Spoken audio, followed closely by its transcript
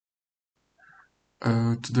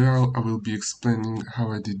Today I will be explaining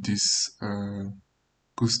how I did this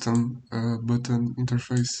custom button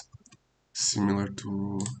interface, similar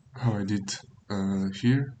to how I did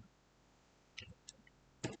here.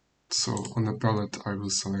 So on the palette I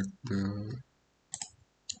will select the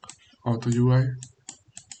auto UI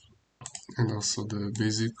and also the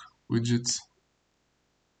basic widgets.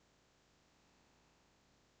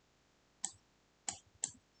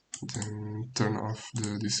 Then turn off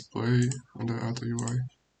the display on the auto UI.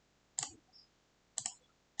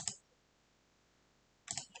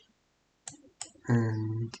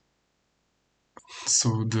 And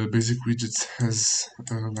so the basic widgets has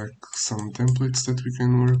like some templates that we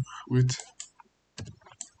can work with.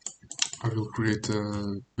 I will create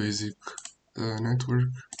a basic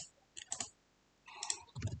network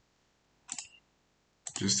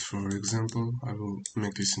just for example. I will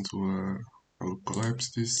make this into I will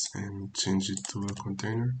collapse this and change it to a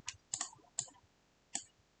container.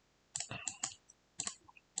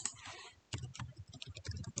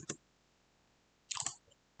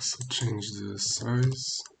 So change the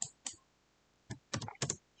size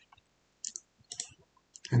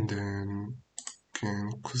and then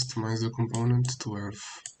can customize the component to have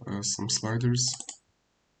some sliders.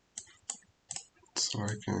 So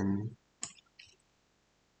I can,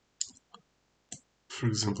 for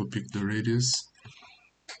example, pick the radius,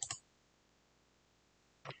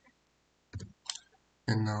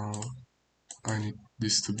 and now I need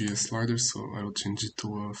this to be a slider, so I will change it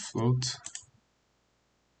to a float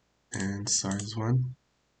and size 1,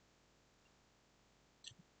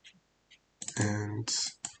 and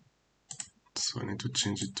so I need to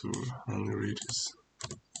change it to only radius.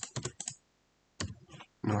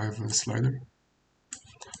 Now I have a slider.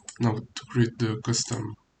 Now to create the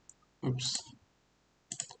custom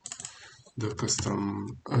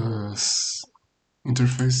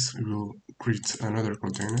interface, we will create another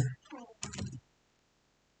container.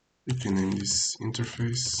 You can name this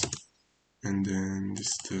interface and then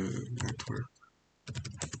this the network.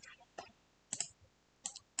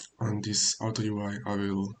 On this auto UI I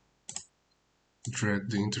will drag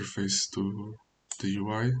the interface to the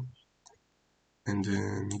UI and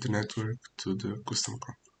then the network to the custom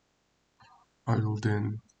comp. I will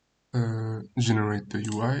then generate the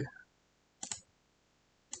UI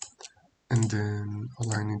and then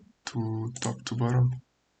align it to top to bottom,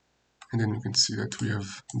 and then you can see that we have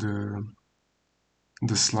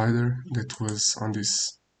the slider that was on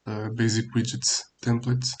this basic widgets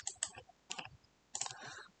template.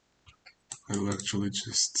 I will actually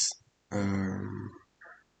just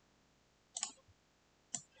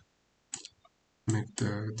make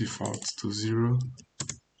the default to 0,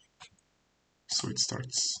 so it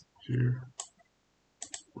starts here.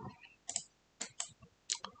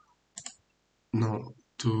 Now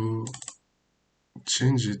to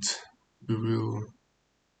change it, we will,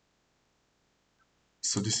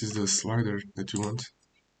 so this is the slider that you want.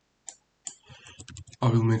 I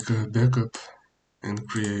will make a backup and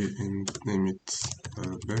create and name it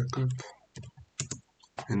backup,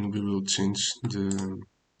 and we will change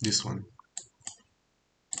this one.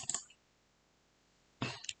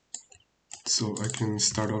 So I can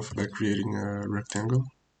start off by creating a rectangle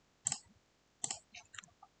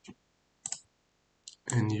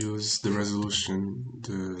and use the resolution,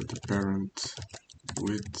 the parent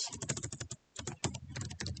width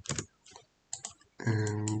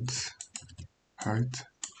and height.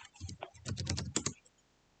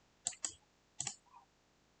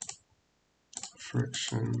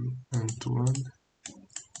 Fraction and to 1.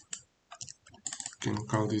 Can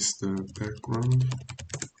call this the background,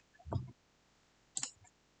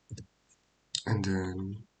 and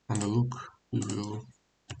then on the look we will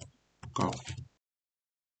call,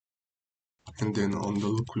 and then on the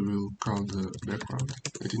look we will call the background.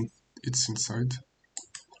 I think it's inside,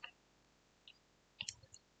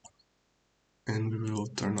 and we will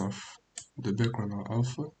turn off the background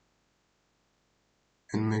alpha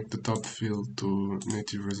and make the top fill to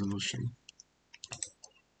native resolution.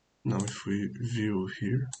 Now if we view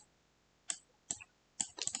here,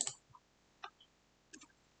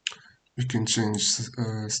 we can change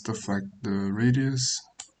stuff like the radius.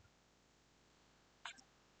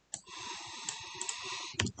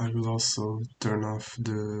 I will also turn off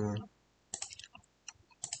the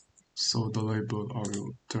label. I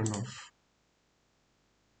will turn off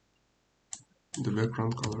the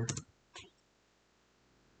background color,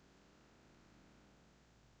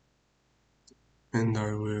 and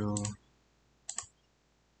I will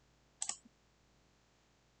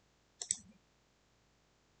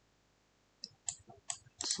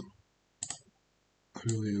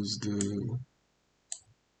use the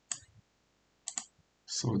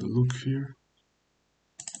So the look here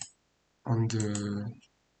on the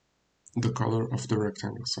color of the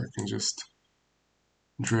rectangle, so I can just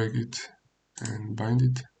drag it and bind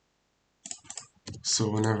it.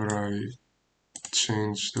 So whenever I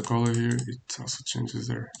change the color here, it also changes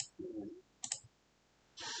there.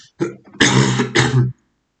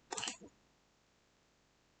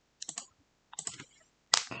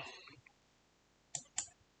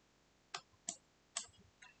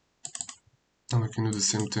 Now I can do the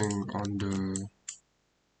same thing on the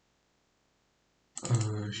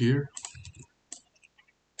here.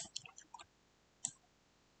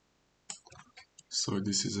 So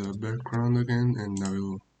this is a background again, and I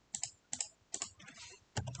will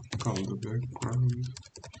call the background,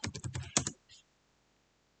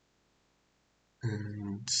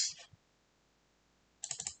 and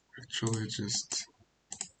actually just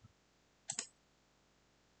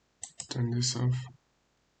turn this off.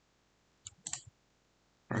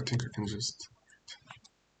 I think I can just,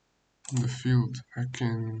 in the field, I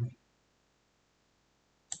can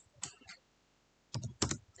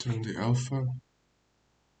turn the alpha,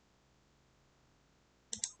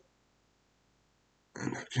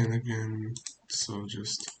 and I can again, so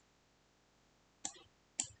just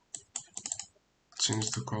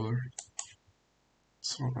change the color.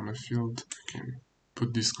 So on a field, I can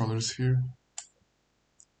put these colors here,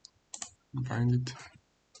 bind it.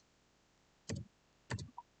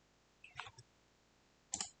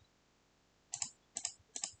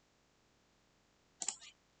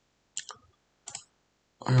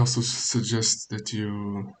 I also suggest that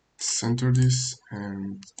you center this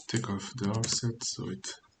and take off the offset so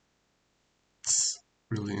it's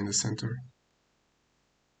really in the center.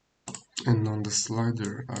 And on the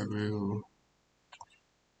slider I will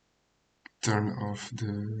turn off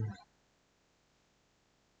the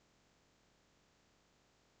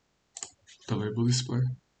label display.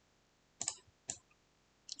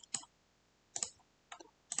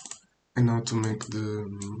 And now to make the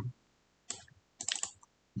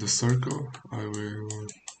circle, I will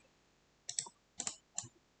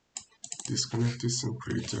disconnect this and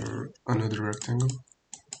create another rectangle.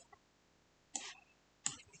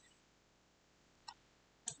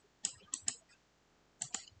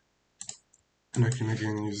 And I can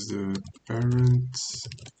again use the parent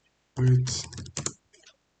width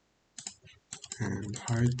and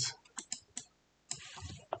height.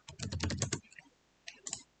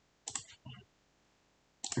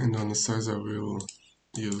 And on the size I will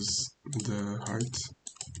use the height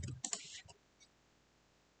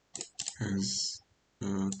as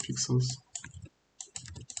pixels.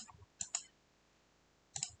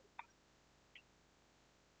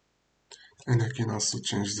 And I can also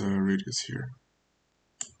change the radius here.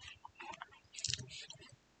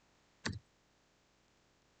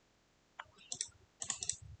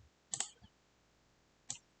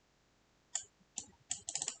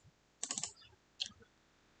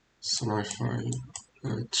 So now if I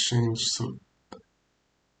change, so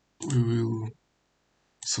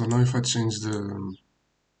now if I change the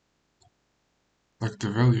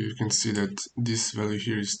value, you can see that this value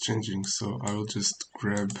here is changing. So I will just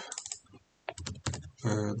grab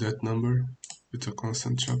that number with a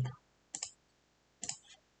constant chop,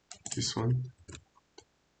 this one.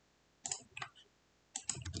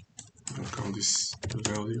 I'll call this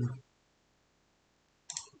value.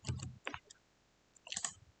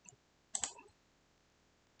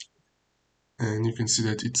 And you can see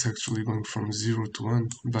that it's actually going from 0 to 1,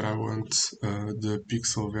 but I want the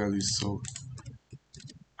pixel values, so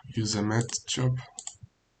use a math chop,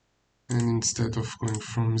 and instead of going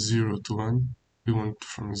from 0 to 1, we want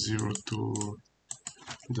from 0 to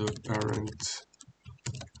the parent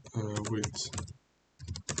width.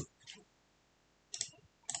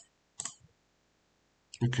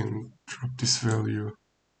 You can drop this value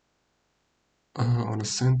on the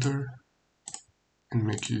center and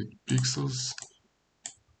make it pixels.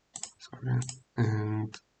 So again,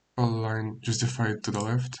 and align, justify it to the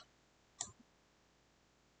left.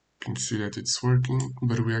 You can see that it's working,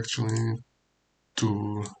 but we actually need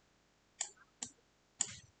to,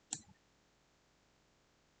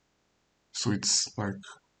 so it's like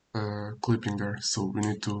clipping there, so we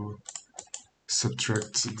need to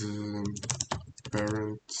subtract the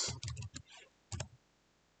parent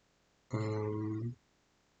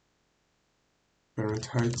parent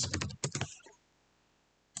height,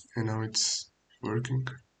 and now it's working.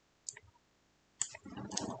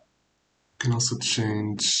 You can also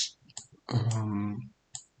change,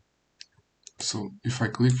 so if I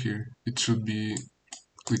click here, it should be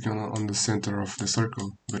clicking on the center of the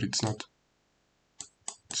circle, but it's not.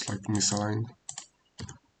 It's like misaligned,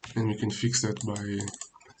 and you can fix that by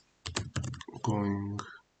going,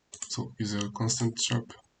 so is a constant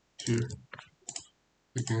chop here.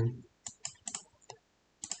 Again,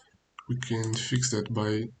 we can fix that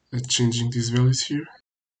by changing these values here.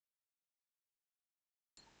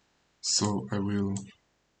 So I will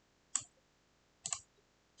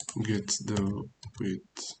get the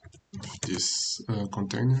width of this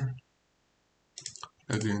container.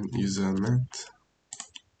 Again, use a math.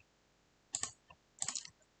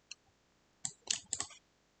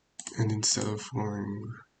 And instead of going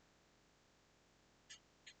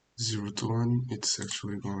 0 to 1, it's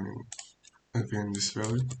actually going again this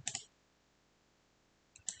value.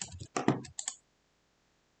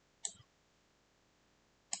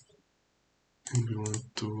 And we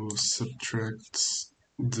want to subtract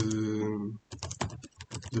the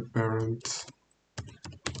parent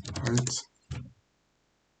height,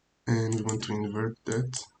 and we want to invert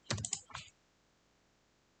that.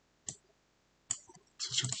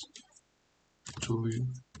 So actually,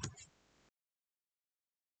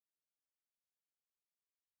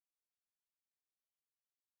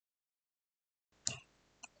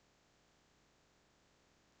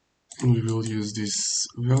 and we will use this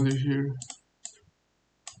value here.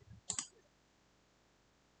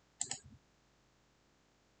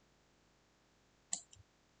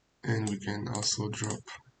 And we can also drop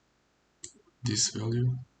this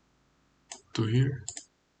value to here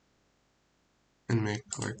and make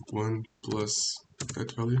like 1 plus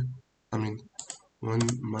that value. I mean 1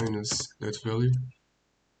 minus that value.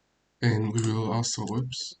 And we will also,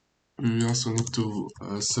 whoops, we will also need to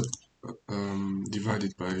divide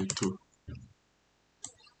it by 2.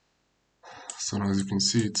 So now as you can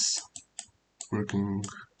see, it's working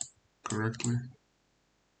correctly.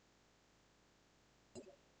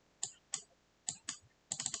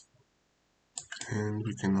 And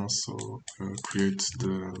we can also create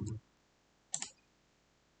the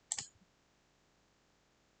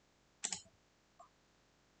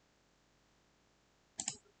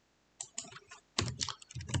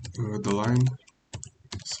line.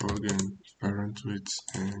 So again, parent width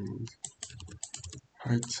and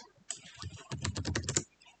height.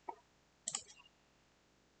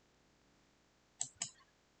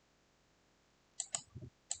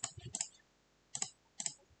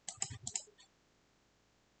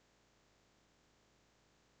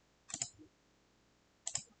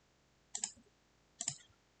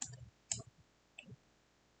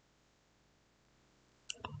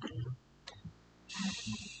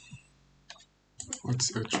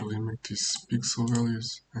 Let's actually make these pixel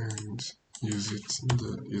values and use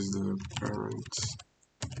the parent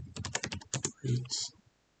width.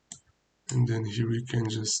 And then here we can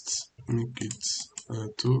just make it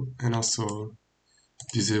 2 and also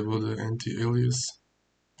disable the anti-alias.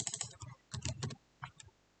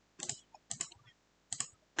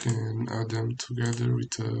 Can add them together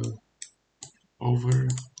with a over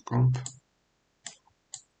comp.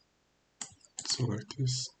 So like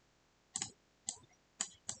this.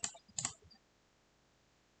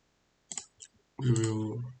 We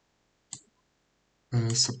will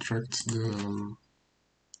subtract the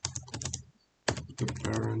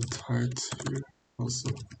parent height here also.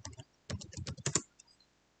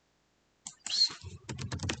 Oops.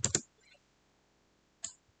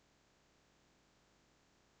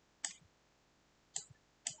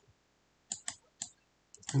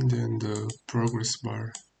 And then the progress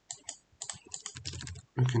bar,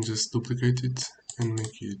 we can just duplicate it and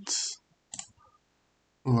make it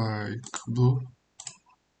like blue.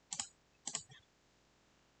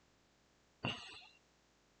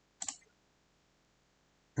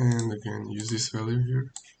 And again, use this value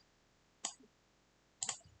here.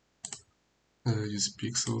 Use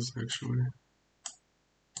pixels actually.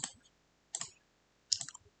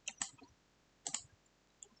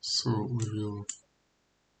 So we will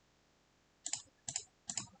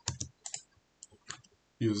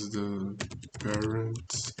use the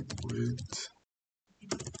parent width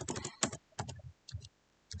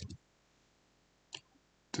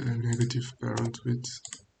the negative parent width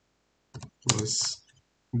plus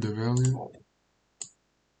the value,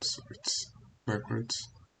 so it's backwards.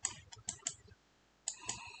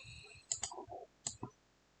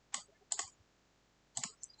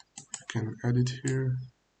 We can add it here.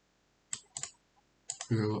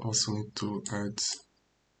 We'll also need to add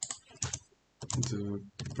the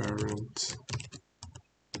parent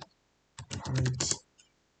height,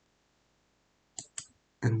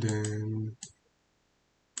 and then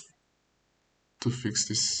to fix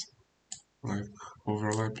this like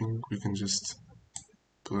overlapping, we can just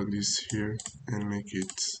plug this here and make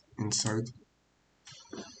it inside.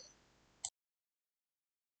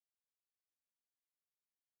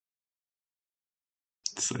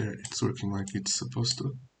 So yeah, it's working like it's supposed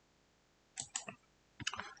to.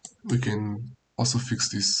 We can also fix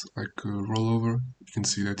this like rollover. You can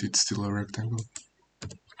see that it's still a rectangle.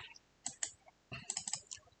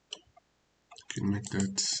 You can make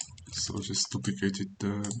that, so just duplicated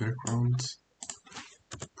the background.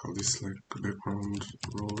 Call this like background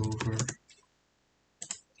rollover.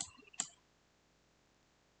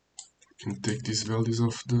 You can take these values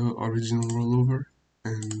of the original rollover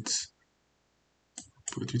and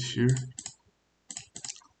put it here.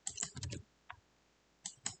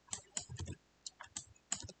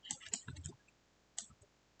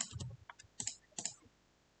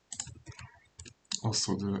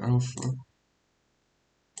 Also the alpha.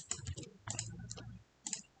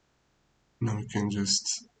 Now we can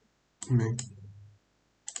just make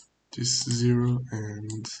this 0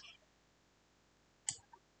 and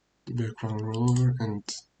the background rollover and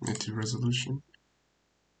native resolution.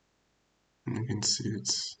 And you can see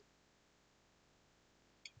it's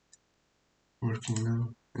working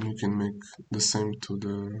now. And you can make the same to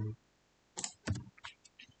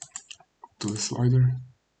the slider.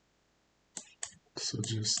 So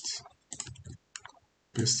just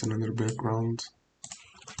paste another background,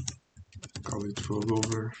 call it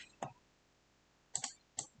rollover,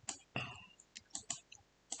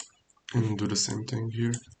 and do the same thing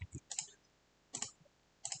here.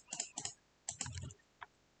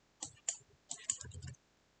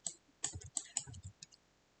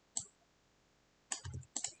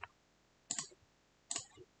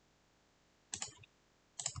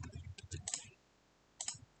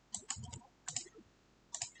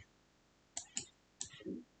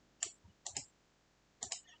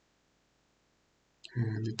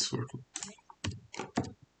 And it's working.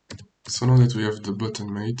 So now that we have the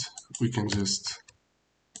button made, we can just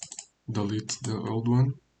delete the old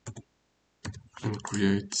one and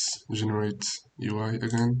generate UI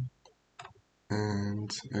again. And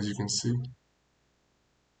as you can see,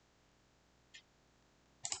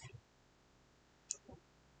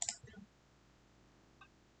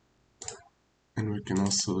 and we can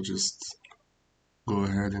also just go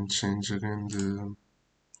ahead and change again the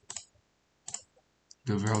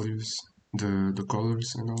values, the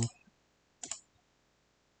colors and all.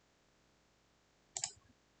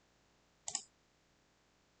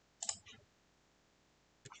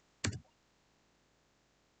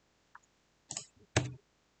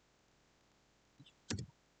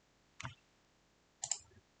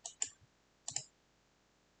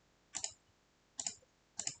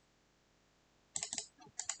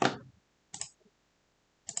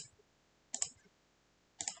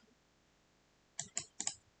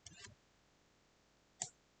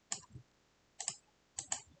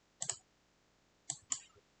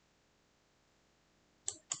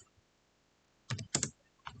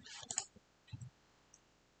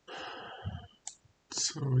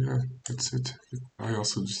 So yeah, that's it. I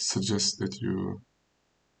also suggest that you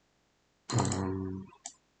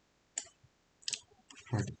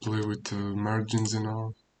like play with the margins and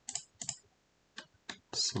all.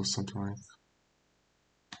 So something like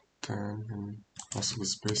 10 and also the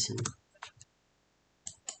spacing.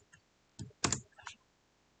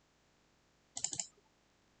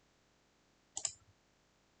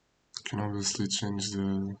 You can obviously change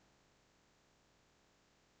the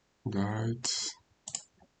height.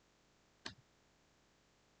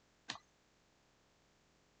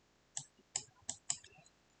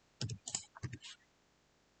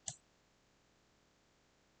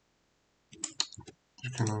 You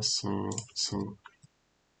can also, so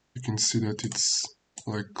you can see that it's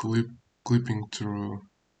like clipping through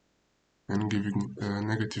and giving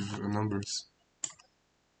negative numbers.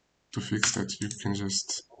 To fix that, you can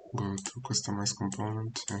just go to customize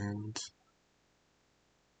component and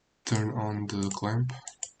turn on the clamp,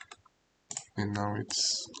 and now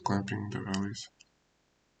it's clamping the values.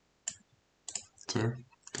 There,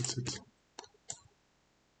 that's it.